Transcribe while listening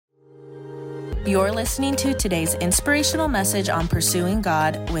You're listening to today's inspirational message on Pursuing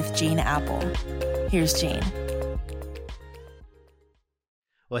God with Gene Apple. Here's Gene.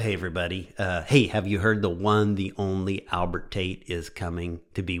 Well, hey, everybody. Hey, have you heard the one, the only Albert Tate is coming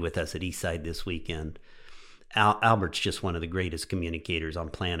to be with us at Eastside this weekend? Albert's just one of the greatest communicators on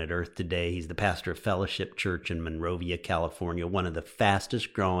planet Earth today. He's the pastor of Fellowship Church in Monrovia, California, one of the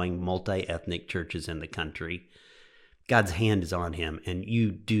fastest growing multi-ethnic churches in the country. God's hand is on him, and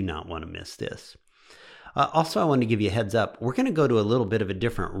you do not want to miss this. Also, I want to give you a heads up. We're going to go to a little bit of a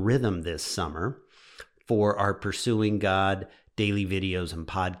different rhythm this summer for our Pursuing God daily videos and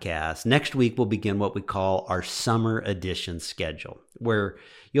podcasts. Next week, we'll begin what we call our summer edition schedule, where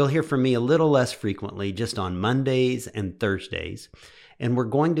you'll hear from me a little less frequently, just on Mondays and Thursdays. And we're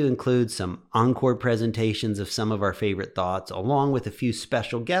going to include some encore presentations of some of our favorite thoughts, along with a few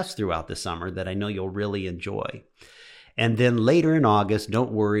special guests throughout the summer that I know you'll really enjoy. And then later in August,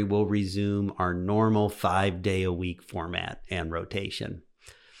 don't worry, we'll resume our normal 5-day-a-week format and rotation.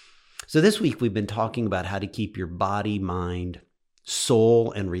 So this week, we've been talking about how to keep your body, mind,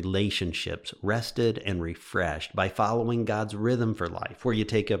 soul, and relationships rested and refreshed by following God's rhythm for life, where you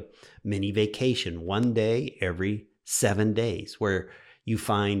take a mini vacation one day every 7 days, where you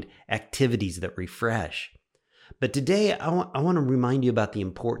find activities that refresh. But today, I want to remind you about the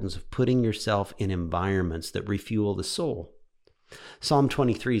importance of putting yourself in environments that refuel the soul. Psalm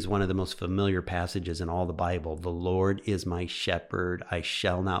 23 is one of the most familiar passages in all the Bible. The Lord is my shepherd, I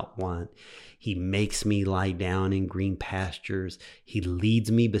shall not want. He makes me lie down in green pastures. He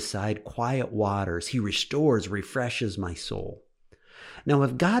leads me beside quiet waters. He restores, refreshes my soul. Now,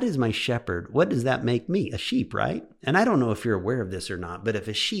 if God is my shepherd, what does that make me? A sheep, right? And I don't know if you're aware of this or not, but if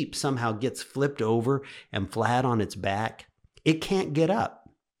a sheep somehow gets flipped over and flat on its back, it can't get up.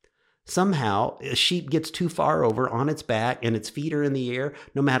 Somehow, a sheep gets too far over on its back and its feet are in the air.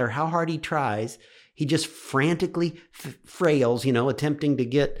 No matter how hard he tries, he just frantically frails, attempting to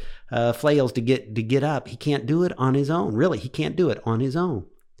get flails to get up. He can't do it on his own. Really, he can't do it on his own.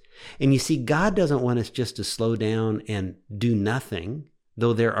 And you see, God doesn't want us just to slow down and do nothing,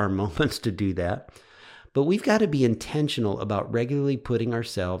 though there are moments to do that. But we've got to be intentional about regularly putting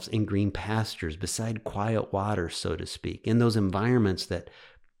ourselves in green pastures beside quiet waters, so to speak, in those environments that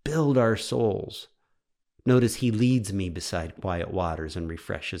build our souls. Notice he leads me beside quiet waters and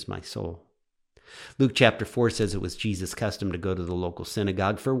refreshes my soul. Luke chapter 4 says it was Jesus' custom to go to the local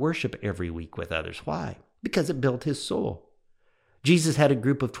synagogue for worship every week with others. Why? Because it built his soul. Jesus had a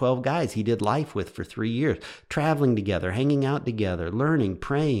group of 12 guys he did life with for 3 years, traveling together, hanging out together, learning,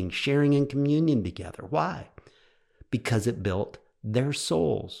 praying, sharing in communion together. Why? Because it built their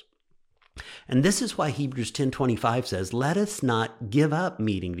souls. And this is why Hebrews 10:25 says, let us not give up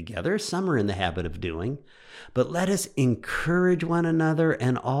meeting together, some are in the habit of doing, but let us encourage one another,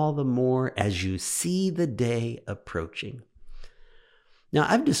 and all the more as you see the day approaching. Now,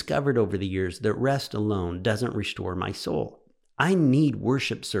 I've discovered over the years that rest alone doesn't restore my soul. I need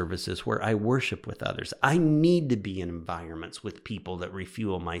worship services where I worship with others. I need to be in environments with people that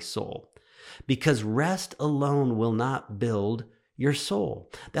refuel my soul, because rest alone will not build your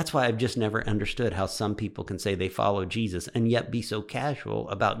soul. That's why I've just never understood how some people can say they follow Jesus and yet be so casual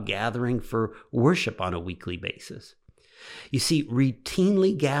about gathering for worship on a weekly basis. You see,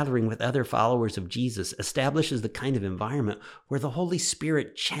 routinely gathering with other followers of Jesus establishes the kind of environment where the Holy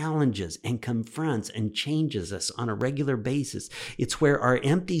Spirit challenges and confronts and changes us on a regular basis. It's where our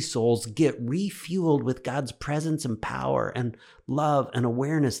empty souls get refueled with God's presence and power and love and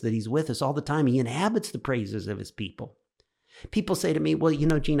awareness that he's with us all the time. He inhabits the praises of his people. People say to me, well,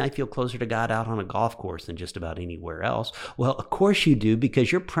 Gene, I feel closer to God out on a golf course than just about anywhere else. Well, of course you do,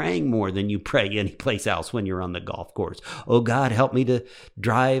 because you're praying more than you pray anyplace else when you're on the golf course. Oh, God, help me to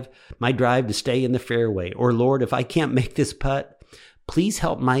drive to stay in the fairway. Or Lord, if I can't make this putt, please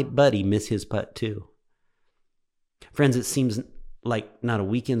help my buddy miss his putt too. Friends, it seems like not a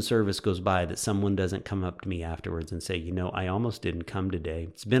weekend service goes by that someone doesn't come up to me afterwards and say, I almost didn't come today.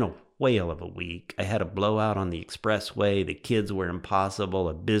 It's been a whale of a week. I had a blowout on the expressway. The kids were impossible.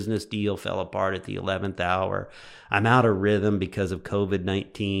 A business deal fell apart at the 11th hour. I'm out of rhythm because of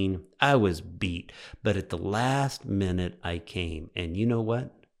COVID-19. I was beat. But at the last minute, I came. And you know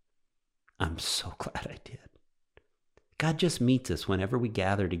what? I'm so glad I did. God just meets us whenever we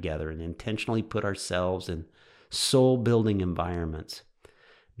gather together and intentionally put ourselves in soul-building environments,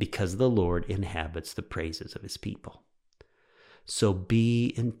 because the Lord inhabits the praises of his people. So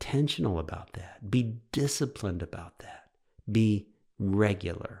be intentional about that. Be disciplined about that. Be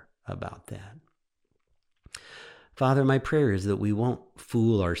regular about that. Father, my prayer is that we won't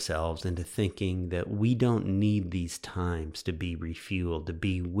fool ourselves into thinking that we don't need these times to be refueled, to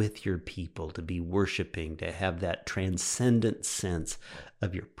be with your people, to be worshiping, to have that transcendent sense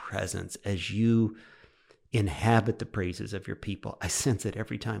of your presence as you inhabit the praises of your people. I sense it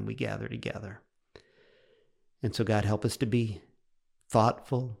every time we gather together. And so, God, help us to be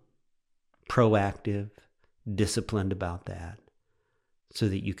thoughtful, proactive, disciplined about that, so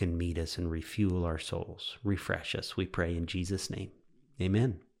that you can meet us and refuel our souls. Refresh us, we pray in Jesus' name.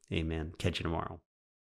 Amen. Amen. Catch you tomorrow.